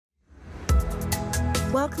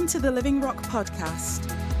Welcome to the Living Rock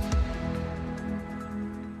podcast.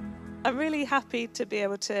 I'm really happy to be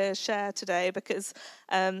able to share today because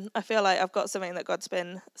I feel like I've got something that God's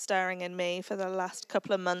been stirring in me for the last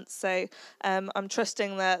couple of months. So I'm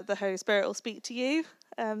trusting that the Holy Spirit will speak to you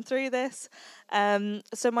through this.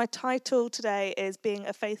 So my title today is Being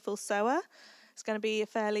a Faithful Sower. It's going to be a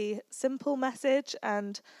fairly simple message,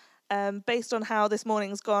 and based on how this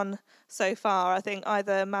morning's gone so far, I think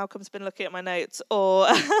either Malcolm's been looking at my notes or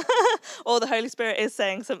or the Holy Spirit is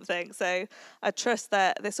saying something. So I trust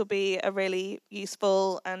that this will be a really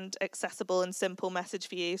useful and accessible and simple message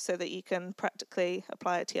for you so that you can practically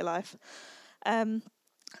apply it to your life.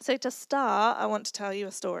 So to start, I want to tell you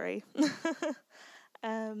a story.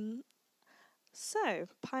 So,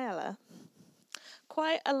 Paella.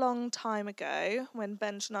 Quite a long time ago, when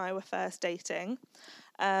Benj and I were first dating,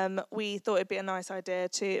 we thought it'd be a nice idea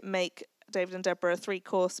to make David and Deborah a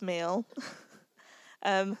 3-course meal.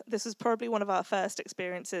 This was probably one of our first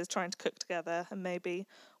experiences trying to cook together, and maybe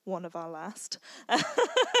one of our last.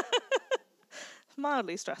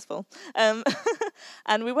 Mildly stressful.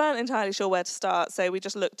 And we weren't entirely sure where to start, so we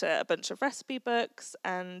just looked at a bunch of recipe books,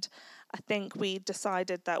 and I think we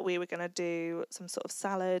decided that we were going to do some sort of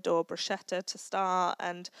salad or bruschetta to start,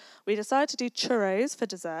 and we decided to do churros for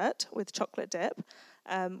dessert with chocolate dip,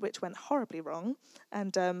 which went horribly wrong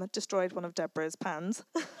and destroyed one of Deborah's pans.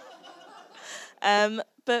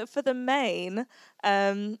 But for the main,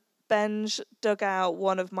 Benj dug out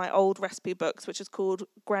one of my old recipe books, which is called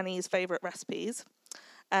Granny's Favourite Recipes.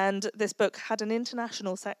 And this book had an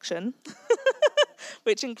international section,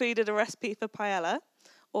 which included a recipe for paella,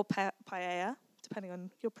 or paella, depending on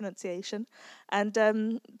your pronunciation. And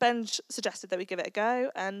Benj suggested that we give it a go,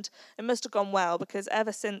 and it must have gone well, because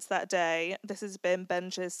ever since that day, this has been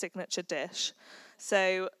Benj's signature dish.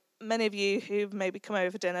 So many of you who've maybe come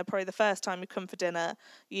over for dinner, probably the first time you come for dinner,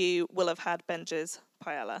 you will have had Benj's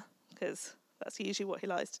paella, because that's usually what he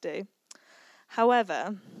likes to do.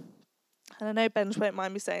 However, and I know Benj won't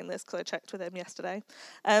mind me saying this because I checked with him yesterday,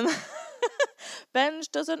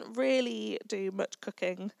 Benj doesn't really do much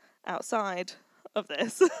cooking outside of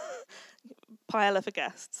this. Paella for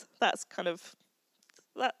guests. That's kind of,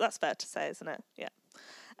 that's fair to say, isn't it? Yeah.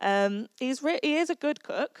 He is a good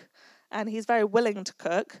cook, and he's very willing to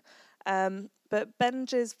cook. But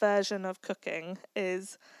Benj's version of cooking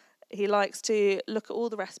is he likes to look at all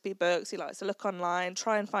the recipe books. He likes to look online,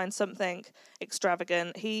 try and find something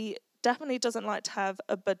extravagant. He definitely doesn't like to have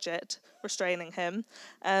a budget restraining him.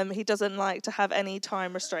 He doesn't like to have any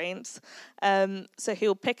time restraints. So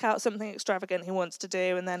he'll pick out something extravagant he wants to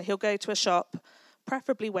do, and then he'll go to a shop,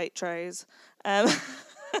 preferably Waitrose,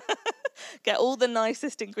 get all the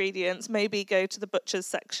nicest ingredients, maybe go to the butcher's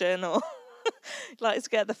section, or likes to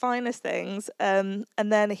get the finest things, and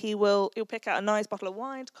then he'll pick out a nice bottle of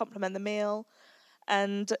wine to complement the meal,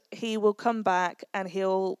 and he will come back and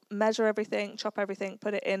he'll measure everything, chop everything,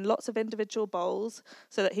 put it in lots of individual bowls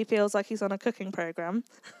so that he feels like he's on a cooking program.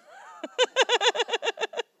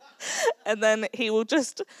 And then he'll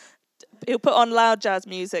put on loud jazz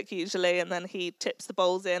music usually, and then he tips the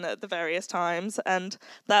bowls in at the various times, and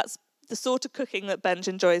that's the sort of cooking that Benj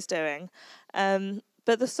enjoys doing.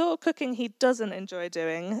 But the sort of cooking he doesn't enjoy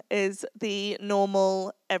doing is the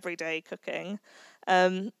normal everyday cooking.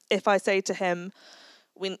 If I say to him,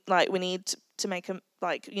 we need to make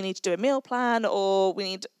you need to do a meal plan, or we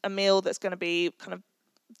need a meal that's going to be kind of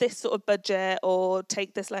this sort of budget or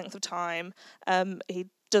take this length of time, he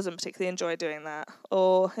doesn't particularly enjoy doing that.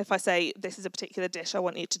 Or if I say this is a particular dish I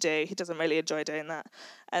want you to do, he doesn't really enjoy doing that.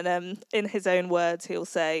 And in his own words, he'll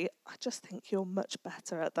say, I just think you're much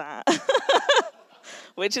better at that.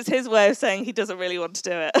 Which is his way of saying he doesn't really want to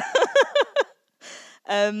do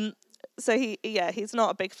it. So he's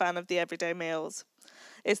not a big fan of the everyday meals.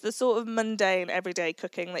 It's the sort of mundane everyday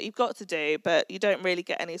cooking that you've got to do, but you don't really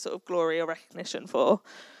get any sort of glory or recognition for.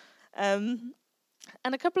 And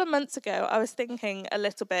a couple of months ago, I was thinking a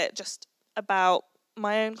little bit just about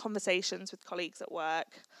my own conversations with colleagues at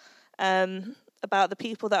work, about the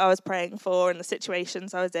people that I was praying for and the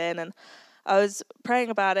situations I was in, and I was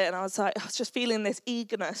praying about it, and I was just feeling this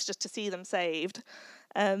eagerness just to see them saved.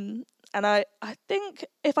 And I think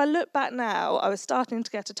if I look back now, I was starting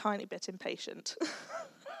to get a tiny bit impatient.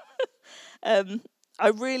 I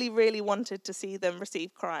really, really wanted to see them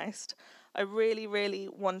receive Christ. I really, really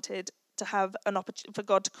wanted to have for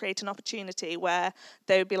God to create an opportunity where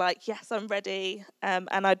they would be like, yes, I'm ready, and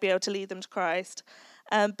I'd be able to lead them to Christ.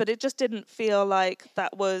 But it just didn't feel like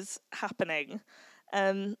that was happening.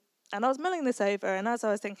 And I was mulling this over, and as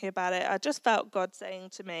I was thinking about it, I just felt God saying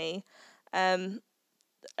to me,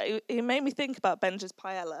 it made me think about Benji's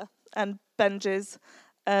paella and Benji's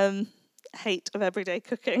hate of everyday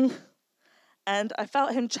cooking. And I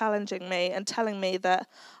felt him challenging me and telling me that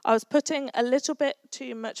I was putting a little bit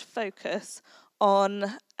too much focus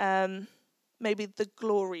on maybe the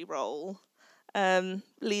glory role,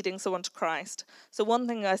 leading someone to Christ. So one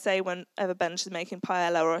thing I say whenever Benj is making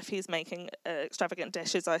paella, or if he's making extravagant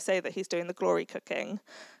dishes, I say that he's doing the glory cooking,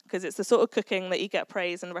 because it's the sort of cooking that you get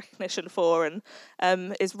praise and recognition for,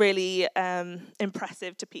 and is really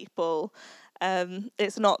impressive to people.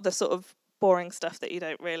 It's not the sort of boring stuff that you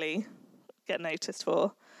don't really get noticed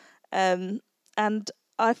for. And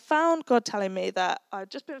I found God telling me that I've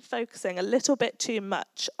just been focusing a little bit too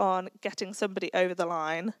much on getting somebody over the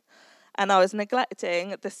line, and I was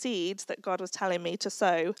neglecting the seeds that God was telling me to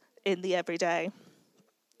sow in the everyday.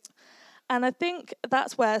 And I think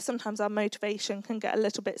that's where sometimes our motivation can get a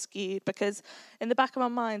little bit skewed, because in the back of our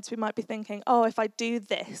minds, we might be thinking, oh, if I do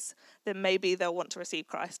this, then maybe they'll want to receive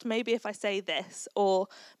Christ. Maybe if I say this, or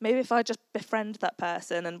maybe if I just befriend that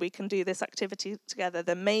person and we can do this activity together,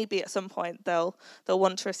 then maybe at some point they'll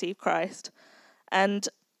want to receive Christ. And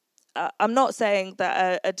I'm not saying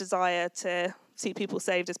that a desire to see people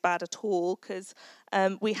saved is bad at all, because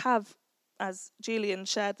we have, as Julian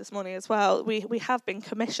shared this morning as well, we have been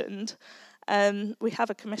commissioned. We have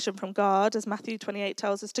a commission from God, as Matthew 28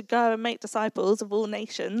 tells us, to go and make disciples of all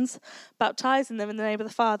nations, baptizing them in the name of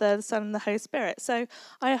the Father, the Son, and the Holy Spirit. So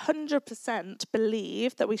I 100%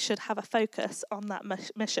 believe that we should have a focus on that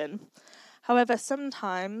mission. However,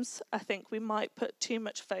 sometimes I think we might put too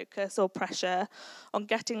much focus or pressure on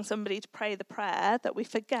getting somebody to pray the prayer that we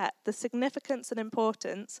forget the significance and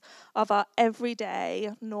importance of our everyday,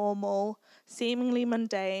 normal, seemingly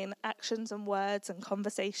mundane actions and words and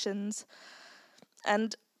conversations.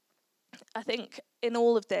 And I think in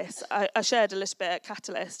all of this, I shared a little bit at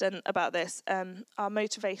Catalyst about this. Our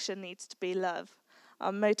motivation needs to be love.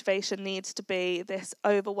 Our motivation needs to be this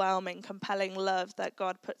overwhelming, compelling love that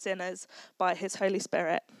God puts in us by his Holy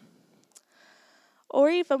Spirit. Or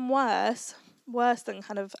even worse than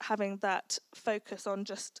kind of having that focus on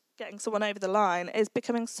just getting someone over the line, is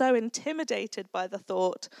becoming so intimidated by the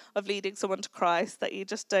thought of leading someone to Christ that you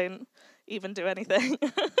just don't even do anything.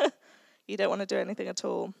 You don't want to do anything at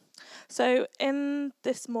all. So in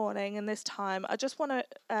this morning, in this time, I just want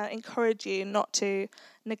to encourage you not to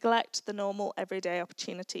neglect the normal everyday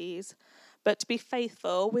opportunities, but to be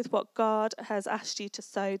faithful with what God has asked you to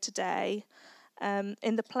sow today,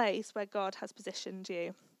 in the place where God has positioned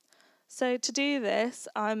you. So to do this,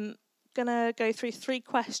 I'm going to go through 3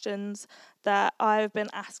 questions that I've been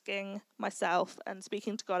asking myself and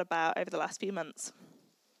speaking to God about over the last few months.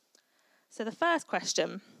 So the first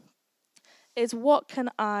question is, what can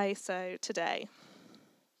I sow today?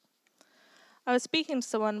 I was speaking to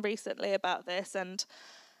someone recently about this, and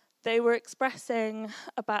they were expressing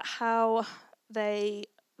about how they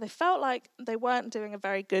felt like they weren't doing a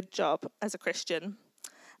very good job as a Christian,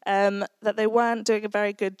 that they weren't doing a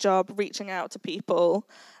very good job reaching out to people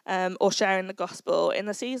or sharing the gospel. In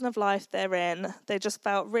the season of life they're in, they just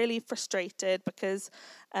felt really frustrated because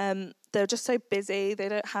they're just so busy. They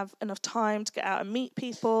don't have enough time to get out and meet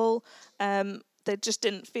people. They just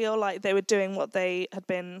didn't feel like they were doing what they had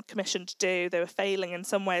been commissioned to do. They were failing in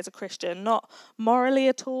some way as a Christian, not morally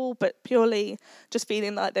at all, but purely just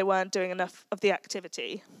feeling like they weren't doing enough of the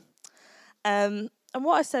activity. And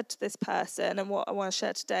what I said to this person, and what I want to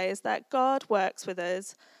share today, is that God works with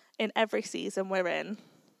us in every season we're in.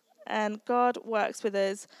 And God works with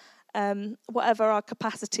us whatever our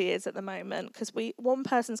capacity is at the moment, because one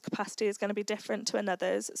person's capacity is going to be different to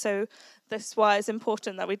another's. So this is why it's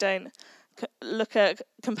important that we don't look at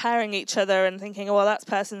comparing each other and thinking, oh, well, that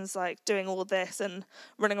person's like doing all this and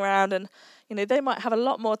running around, and they might have a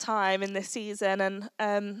lot more time in this season,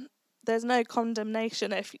 and there's no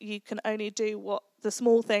condemnation if you can only do what the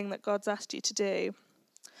small thing that God's asked you to do,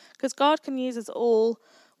 because God can use us all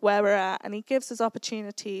where we're at, and he gives us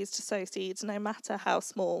opportunities to sow seeds no matter how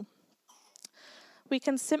small. We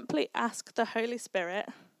can simply ask the Holy Spirit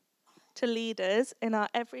to lead us in our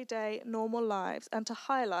everyday normal lives and to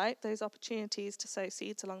highlight those opportunities to sow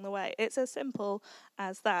seeds along the way. It's as simple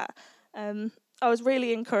as that. I was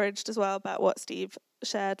really encouraged as well about what Steve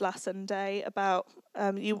shared last Sunday about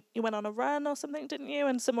you went on a run or something, didn't you?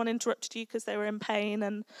 And someone interrupted you because they were in pain,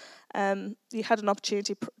 and you had an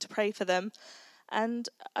opportunity to pray for them. And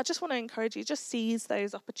I just want to encourage you, just seize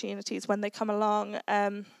those opportunities when they come along.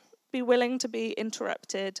 Be willing to be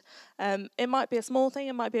interrupted. It might be a small thing,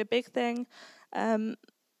 it might be a big thing,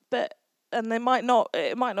 but it might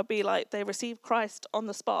not be like they receive Christ on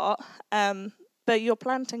the spot, but you're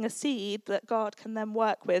planting a seed that God can then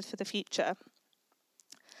work with for the future.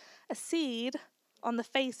 A seed, on the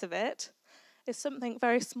face of it, is something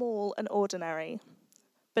very small and ordinary,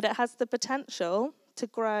 but it has the potential to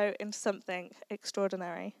grow into something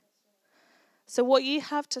extraordinary. So what you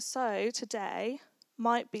have to sow today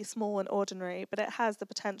might be small and ordinary, but it has the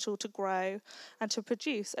potential to grow and to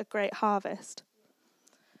produce a great harvest.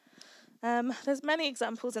 There's many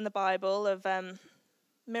examples in the Bible of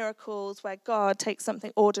miracles where God takes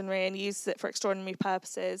something ordinary and uses it for extraordinary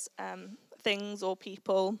purposes, things or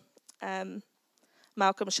people.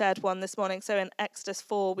 Malcolm shared one this morning. So in Exodus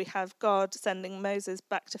 4, we have God sending Moses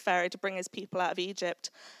back to Pharaoh to bring his people out of Egypt.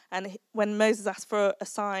 And when Moses asked for a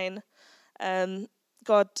sign,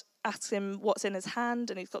 God asks him what's in his hand,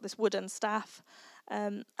 and he's got this wooden staff.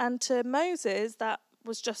 And to Moses, that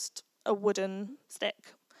was just a wooden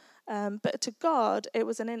stick. But to God, it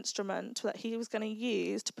was an instrument that he was going to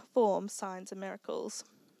use to perform signs and miracles.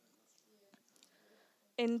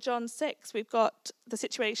 In John 6, we've got the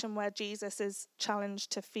situation where Jesus is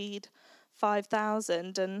challenged to feed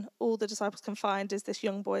 5,000, and all the disciples can find is this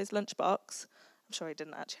young boy's lunchbox. I'm sure he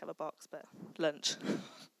didn't actually have a box, but lunch.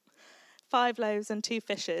 5 loaves and 2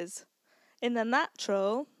 fishes. In the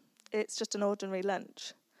natural, it's just an ordinary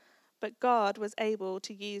lunch, but God was able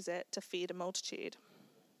to use it to feed a multitude.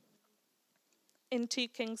 In 2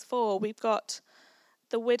 Kings 4, we've got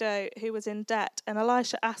the widow who was in debt, and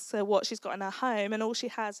Elisha asks her what she's got in her home, and all she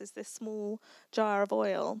has is this small jar of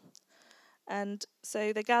oil. And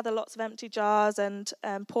so they gather lots of empty jars and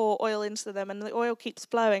pour oil into them, and the oil keeps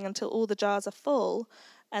flowing until all the jars are full,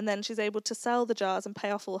 and then she's able to sell the jars and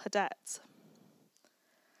pay off all her debts.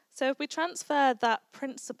 So if we transfer that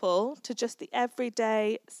principle to just the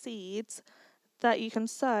everyday seeds that you can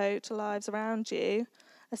sow to lives around you,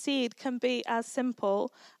 a seed can be as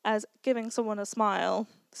simple as giving someone a smile.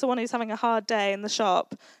 Someone who's having a hard day in the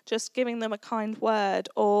shop, just giving them a kind word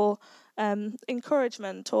or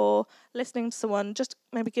encouragement, or listening to someone, just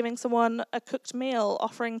maybe giving someone a cooked meal,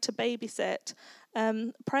 offering to babysit,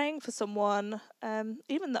 praying for someone.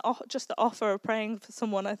 Even just the offer of praying for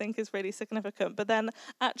someone, I think, is really significant. But then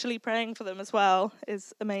actually praying for them as well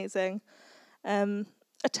is amazing.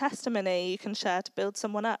 A testimony you can share to build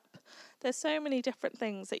someone up. There's so many different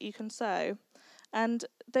things that you can sow. And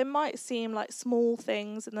they might seem like small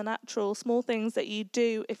things in the natural, small things that you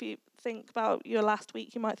do. If you think about your last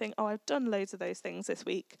week, you might think, oh, I've done loads of those things this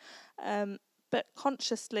week. But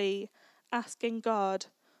consciously asking God,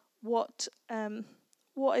 what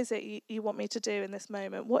is it you want me to do in this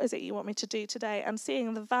moment? What is it you want me to do today? And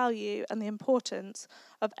seeing the value and the importance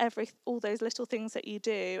of all those little things that you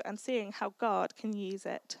do, and seeing how God can use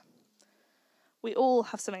it. We all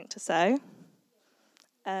have something to sow.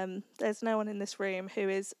 There's no one in this room who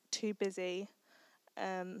is too busy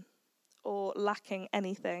or lacking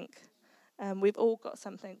anything. We've all got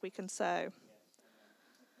something we can sow.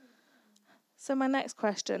 So my next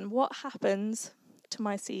question, what happens to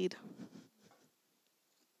my seed?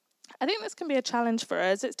 I think this can be a challenge for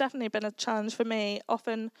us. It's definitely been a challenge for me.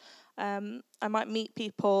 Often I might meet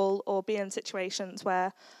people or be in situations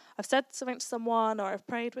where I've said something to someone or I've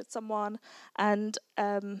prayed with someone, and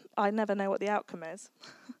I never know what the outcome is.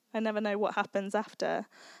 I never know what happens after.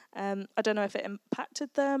 I don't know if it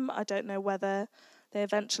impacted them. I don't know whether they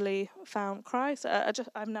eventually found Christ. I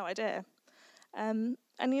have no idea. And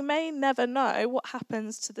you may never know what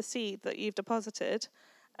happens to the seed that you've deposited,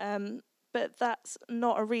 but that's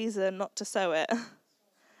not a reason not to sow it.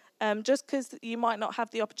 Just because you might not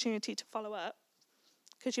have the opportunity to follow up,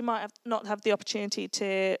 because you might not have the opportunity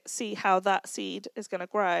to see how that seed is going to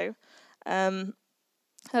grow,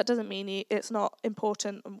 that doesn't mean it's not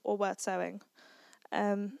important or worth sowing.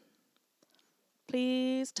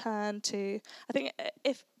 Please turn to, I think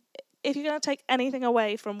if you're going to take anything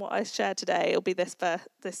away from what I shared today, it'll be these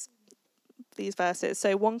verses.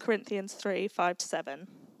 So 1 Corinthians 3, 5-7.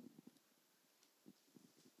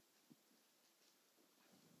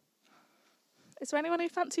 Is there anyone who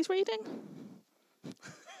fancies reading?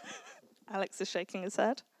 Alex is shaking his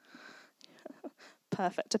head.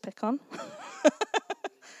 Perfect to pick on.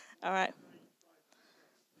 All right.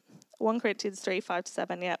 1 Corinthians 3,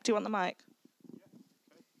 5-7. Yeah. Do you want the mic?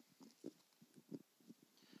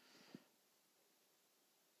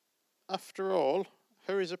 After all,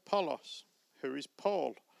 who is Apollos? Who is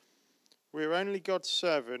Paul? We are only God's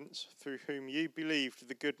servants through whom you believed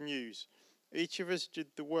the good news. Each of us did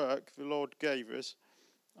the work the Lord gave us.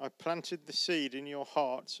 I planted the seed in your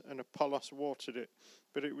hearts and Apollos watered it,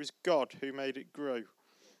 but it was God who made it grow.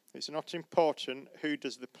 It's not important who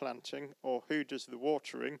does the planting or who does the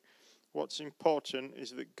watering. What's important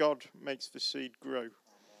is that God makes the seed grow.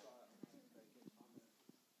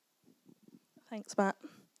 Thanks, Matt.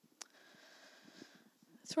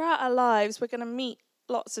 Throughout our lives, we're going to meet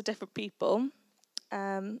lots of different people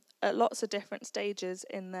at lots of different stages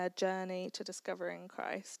in their journey to discovering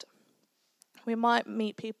Christ. We might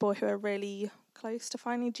meet people who are really close to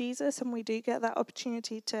finding Jesus, and we do get that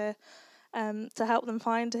opportunity to help them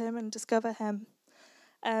find him and discover him.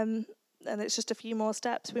 And it's just a few more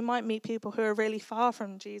steps. We might meet people who are really far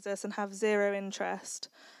from Jesus and have zero interest.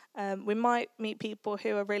 We might meet people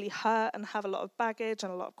who are really hurt and have a lot of baggage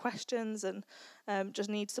and a lot of questions and just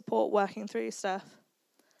need support working through stuff.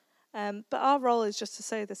 But our role is just to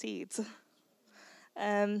sow the seeds.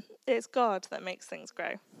 It's God that makes things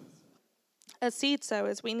grow. As seed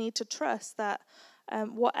sowers, we need to trust that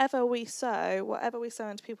whatever we sow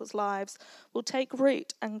into people's lives will take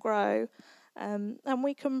root and grow. And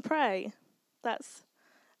we can pray. That's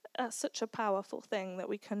such a powerful thing that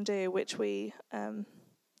we can do, which we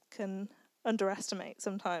can underestimate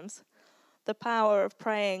sometimes. The power of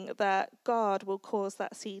praying that God will cause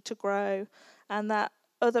that seed to grow and that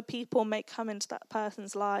other people may come into that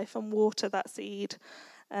person's life and water that seed.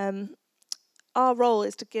 Our role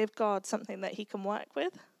is to give God something that he can work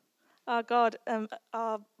with.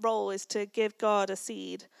 Our role is to give God a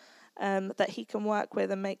seed that he can work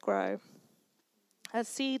with and make grow. As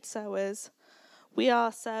seed sowers, we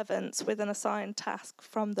are servants with an assigned task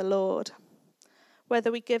from the Lord. Whether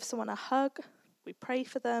we give someone a hug, we pray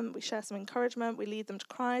for them, we share some encouragement, we lead them to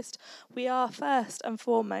Christ, we are first and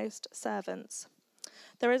foremost servants.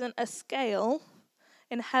 There isn't a scale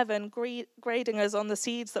in heaven grading us on the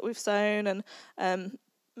seeds that we've sown and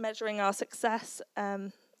measuring our success,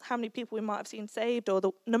 how many people we might have seen saved or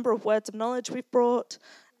the number of words of knowledge we've brought.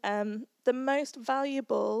 The most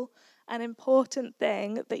valuable and important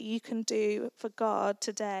thing that you can do for God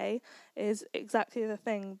today is exactly the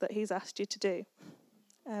thing that he's asked you to do.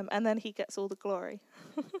 And then he gets all the glory.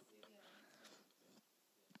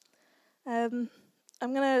 I'm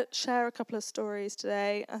going to share a couple of stories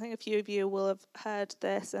today. I think a few of you will have heard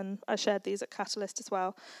this, and I shared these at Catalyst as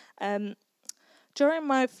well. During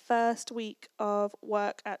my first week of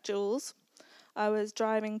work at Jules, I was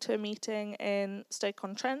driving to a meeting in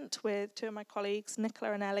Stoke-on-Trent with two of my colleagues,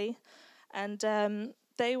 Nicola and Ellie, and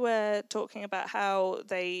they were talking about how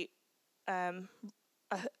they,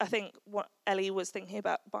 I think what Ellie was thinking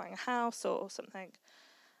about buying a house or something,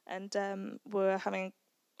 and we were having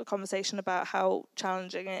a conversation about how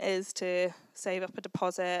challenging it is to save up a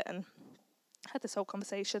deposit, and had this whole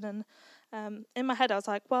conversation, and in my head I was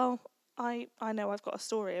like, well, I know I've got a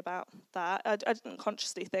story about that. I didn't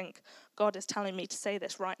consciously think God is telling me to say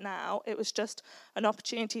this right now. It was just an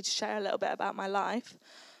opportunity to share a little bit about my life.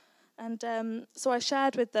 And so I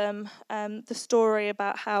shared with them the story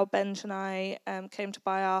about how Benj and I came to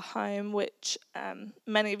buy our home, which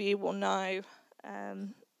many of you will know.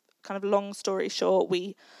 Kind of long story short,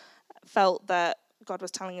 we felt that God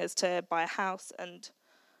was telling us to buy a house, and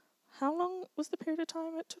how long was the period of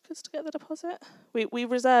time it took us to get the deposit? We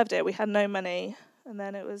reserved it. We had no money, and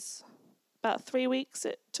then it was about 3 weeks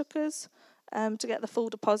it took us to get the full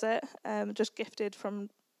deposit, just gifted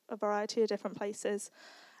from a variety of different places,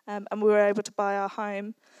 and we were able to buy our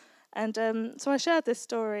home. And so I shared this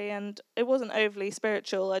story, and it wasn't overly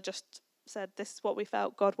spiritual. I just said this is what we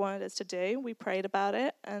felt God wanted us to do. We prayed about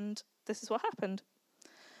it, and this is what happened.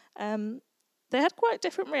 They had quite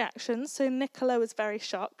different reactions. So Nicola was very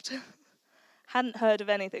shocked. Hadn't heard of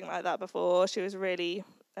anything like that before. She was really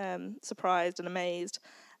surprised and amazed.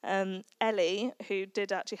 Ellie, who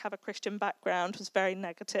did actually have a Christian background, was very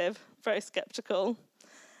negative, very skeptical.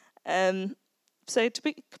 So to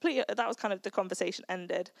be completely, that was kind of the conversation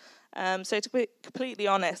ended. So to be completely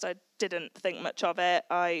honest, I didn't think much of it.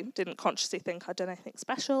 I didn't consciously think I'd done anything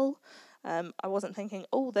special. I wasn't thinking,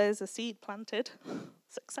 oh, there's a seed planted.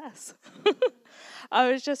 Success. I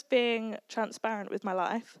was just being transparent with my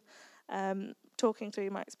life, talking through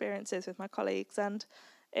my experiences with my colleagues, and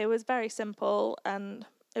it was very simple, and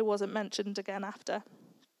it wasn't mentioned again after.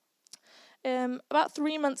 About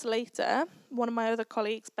 3 months later, one of my other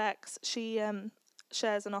colleagues, Bex, she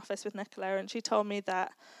shares an office with Nicola, and she told me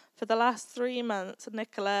that for the last 3 months,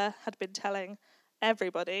 Nicola had been telling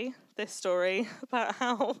everybody this story about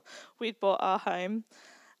how we'd bought our home.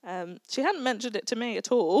 She hadn't mentioned it to me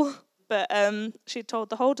at all, but she'd told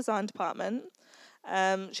the whole design department.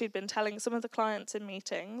 She'd been telling some of the clients in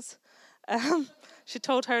meetings. She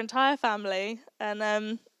told her entire family,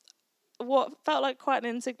 and what felt like quite an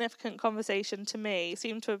insignificant conversation to me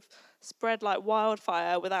seemed to have spread like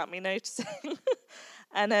wildfire without me noticing.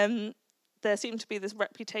 And there seemed to be this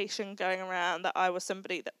reputation going around that I was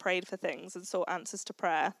somebody that prayed for things and sought answers to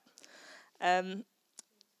prayer. And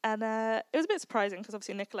it was a bit surprising because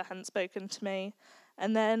obviously Nicola hadn't spoken to me.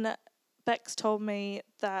 And then Bex told me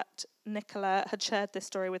that Nicola had shared this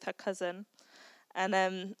story with her cousin, and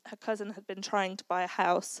her cousin had been trying to buy a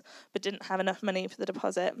house but didn't have enough money for the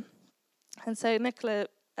deposit. And so Nicola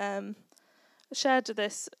shared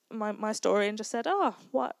my story and just said,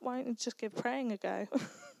 why don't you just give praying a go?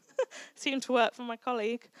 Seemed to work for my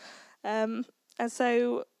colleague. And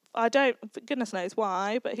so goodness knows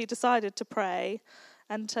why, but he decided to pray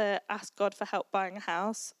and to ask God for help buying a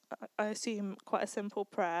house. I assume quite a simple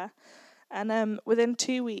prayer. And within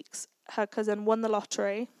 2 weeks, her cousin won the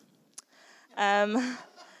lottery.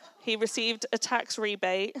 He received a tax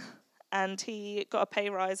rebate and he got a pay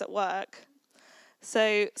rise at work.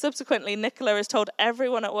 So subsequently, Nicola has told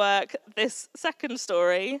everyone at work this second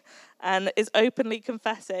story and is openly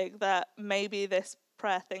confessing that maybe this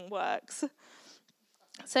prayer thing works.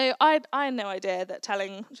 So I had no idea that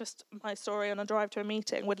telling just my story on a drive to a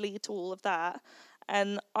meeting would lead to all of that.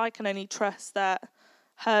 And I can only trust that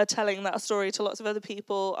her telling that story to lots of other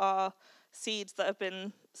people are seeds that have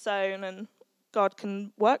been sown, and God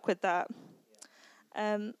can work with that.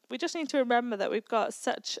 We just need to remember that we've got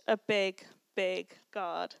such a big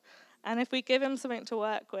God. And if we give him something to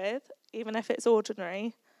work with, even if it's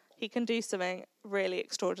ordinary, he can do something really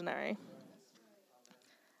extraordinary.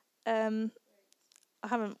 I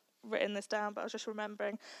haven't written this down, but I was just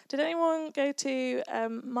remembering. Did anyone go to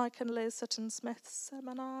Mike and Liz Sutton-Smith's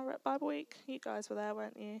seminar at Bible Week? You guys were there,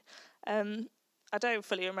 weren't you? I don't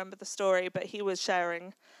fully remember the story, but he was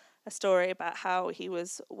sharing a story about how he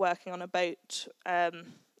was working on a boat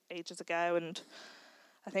ages ago, and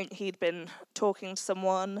I think he'd been talking to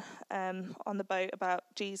someone on the boat about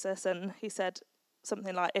Jesus, and he said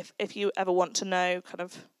something like, if you ever want to know kind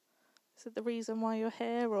of, is it the reason why you're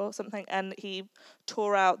here or something? And he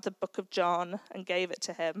tore out the book of John and gave it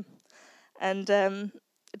to him, and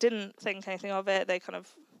didn't think anything of it. They kind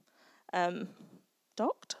of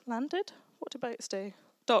landed? What do boats do?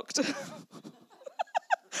 Docked.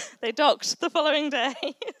 They docked the following day,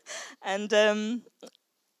 and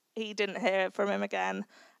he didn't hear from him again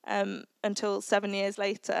until 7 years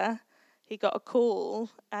later. He got a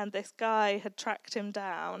call, and this guy had tracked him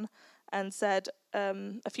down and said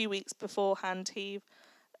a few weeks beforehand he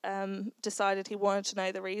decided he wanted to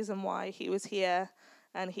know the reason why he was here,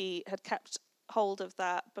 and he had kept hold of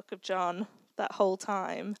that book of John that whole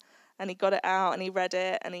time, and he got it out and he read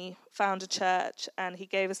it and he found a church and he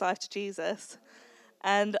gave his life to Jesus.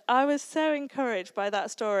 And I was so encouraged by that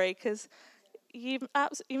story, because you've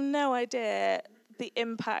no idea the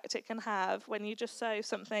impact it can have when you just sow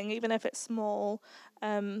something, even if it's small,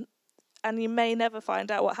 and you may never find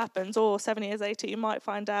out what happens, or 7 years later you might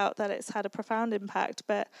find out that it's had a profound impact,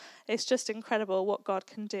 but it's just incredible what God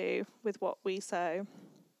can do with what we sow.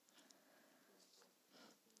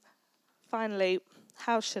 Finally,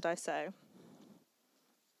 how should I sow?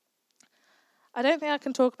 I don't think I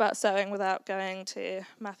can talk about sowing without going to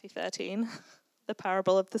Matthew 13, the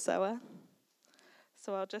parable of the sower.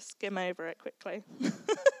 So I'll just skim over it quickly.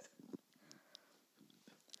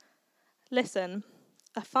 Listen,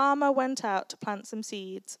 a farmer went out to plant some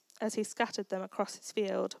seeds as he scattered them across his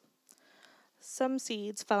field. Some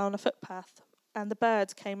seeds fell on a footpath, and the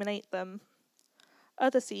birds came and ate them.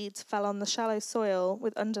 Other seeds fell on the shallow soil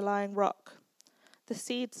with underlying rock. The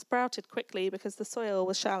seeds sprouted quickly because the soil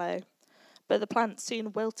was shallow, but the plants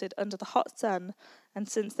soon wilted under the hot sun, and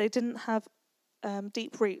since they didn't have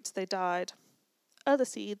deep roots, they died. Other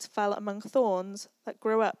seeds fell among thorns that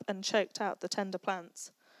grew up and choked out the tender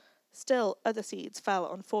plants. Still, other seeds fell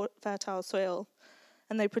on fertile soil,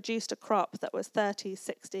 and they produced a crop that was 30,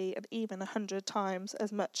 60, and even 100 times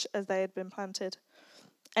as much as they had been planted.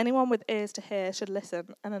 Anyone with ears to hear should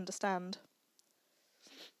listen and understand.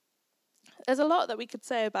 There's a lot that we could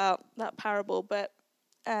say about that parable, but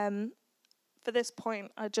for this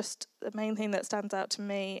point, the main thing that stands out to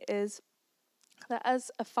me is that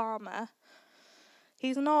as a farmer,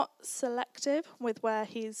 he's not selective with where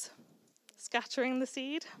he's scattering the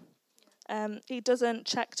seed. He doesn't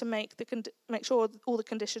check to make sure all the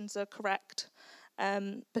conditions are correct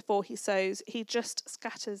before he sows. He just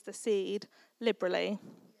scatters the seed liberally.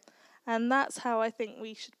 And that's how I think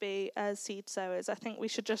we should be as seed sowers. I think we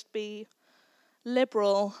should just be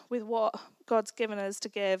liberal with what God's given us to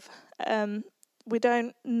give. We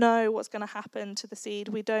don't know what's going to happen to the seed.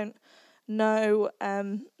 We don't know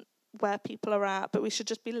where people are at, but we should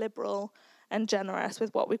just be liberal and generous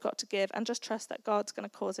with what we've got to give and just trust that God's going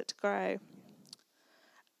to cause it to grow.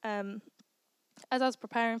 As I was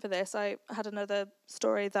preparing for this, I had another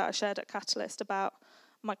story that I shared at Catalyst about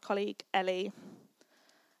my colleague Ellie.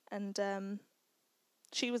 And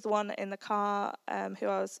she was the one in the car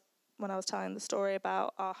when I was telling the story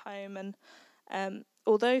about our home, and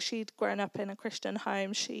although she'd grown up in a Christian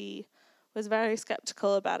home, she was very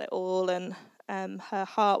skeptical about it all, and her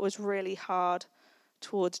heart was really hard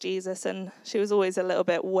towards Jesus, and she was always a little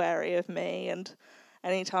bit wary of me, and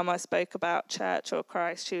anytime I spoke about church or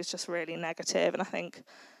Christ, she was just really negative, and I think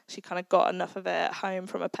she kind of got enough of it at home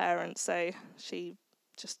from her parents, so she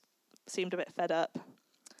just seemed a bit fed up.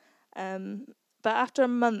 But after a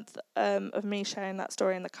month of me sharing that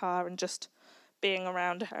story in the car and just being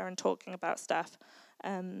around her and talking about stuff,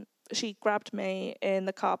 she grabbed me in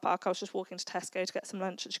the car park. I was just walking to Tesco to get some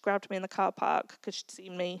lunch, and she grabbed me in the car park because she'd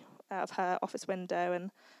seen me out of her office window,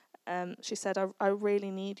 and she said, I really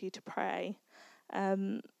need you to pray.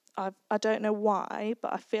 I don't know why,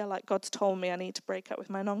 but I feel like God's told me I need to break up with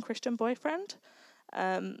my non-Christian boyfriend.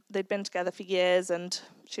 They'd been together for years, and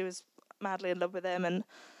she was madly in love with him, and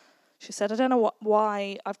she said, I don't know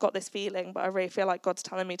why I've got this feeling, but I really feel like God's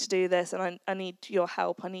telling me to do this, and I need your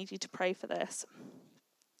help. I need you to pray for this.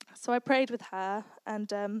 So I prayed with her,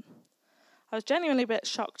 and I was genuinely a bit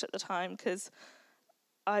shocked at the time because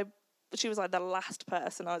she was like the last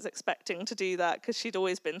person I was expecting to do that, because she'd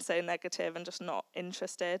always been so negative and just not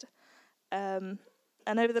interested. And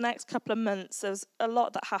over the next couple of months, there was a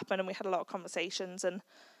lot that happened, and we had a lot of conversations, and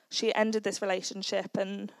she ended this relationship,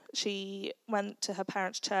 and she went to her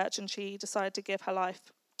parents' church, and she decided to give her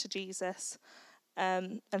life to Jesus.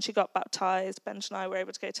 And she got baptized. Benj and I were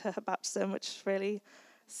able to go to her baptism, which is really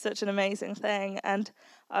such an amazing thing. And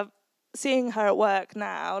seeing her at work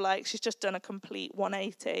now, like, she's just done a complete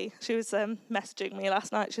 180. She was messaging me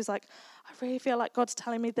last night. She was like, I really feel like God's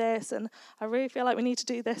telling me this, and I really feel like we need to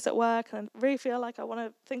do this at work, and I really feel like I want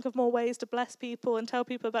to think of more ways to bless people and tell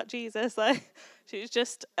people about Jesus. Like, she's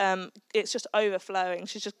just, it's just overflowing.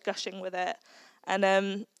 She's just gushing with it.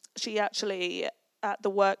 And she actually, at the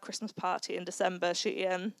work Christmas party in December, she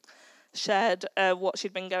shared what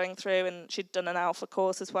she'd been going through, and she'd done an Alpha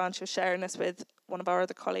course as well, and she was sharing this with one of our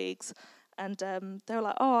other colleagues, and they were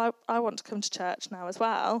like, oh, I want to come to church now as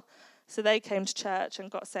well. So they came to church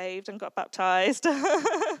and got saved and got baptized.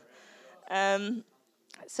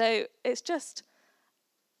 So it just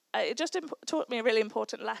taught me a really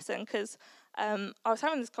important lesson, because I was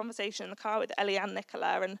having this conversation in the car with Ellie and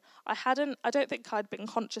Nicola, and I don't think I'd been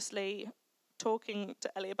consciously talking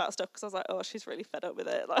to Ellie about stuff, because I was like, oh, she's really fed up with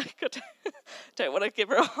it. Like, I don't want to give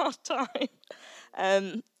her a hard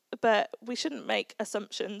time. But we shouldn't make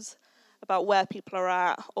assumptions about where people are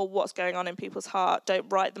at or what's going on in people's heart. Don't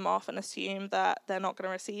write them off and assume that they're not going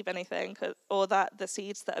to receive anything, or that the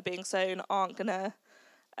seeds that are being sown aren't going to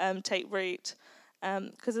take root.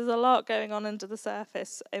 Because there's a lot going on under the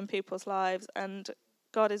surface in people's lives, and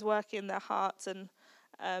God is working in their hearts. And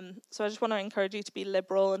so I just want to encourage you to be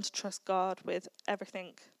liberal and to trust God with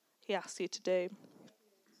everything he asks you to do.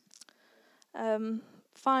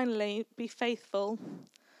 Finally, be faithful.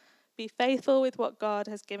 Be faithful with what God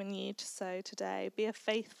has given you to sow today. Be a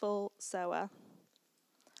faithful sower.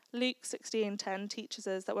 Luke 16:10 teaches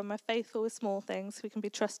us that when we're faithful with small things, we can be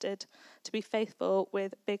trusted to be faithful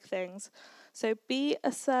with big things. So be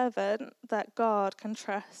a servant that God can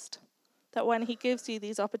trust. That when he gives you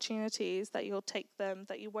these opportunities, that you'll take them,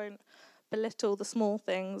 that you won't belittle the small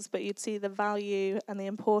things, but you'd see the value and the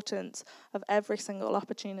importance of every single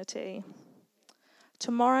opportunity.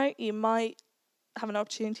 Tomorrow, you might have an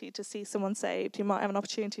opportunity to see someone saved. You might have an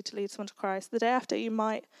opportunity to lead someone to Christ. The day after,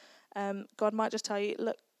 God might just tell you,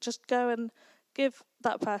 look, just go and give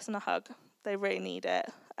that person a hug. They really need it.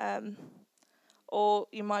 Or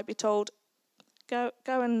you might be told, go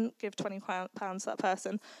and give £20 to that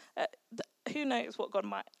person. Who knows what God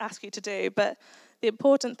might ask you to do, but the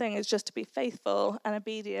important thing is just to be faithful and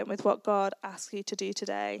obedient with what God asks you to do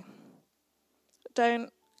today.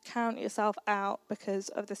 Don't count yourself out because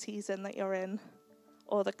of the season that you're in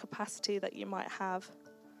or the capacity that you might have.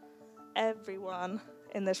 Everyone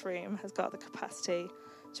in this room has got the capacity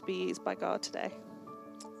to be used by God today.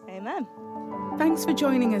 Amen. Thanks for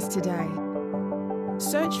joining us today.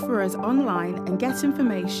 Search for us online and get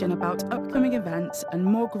information about upcoming events and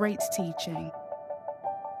more great teaching.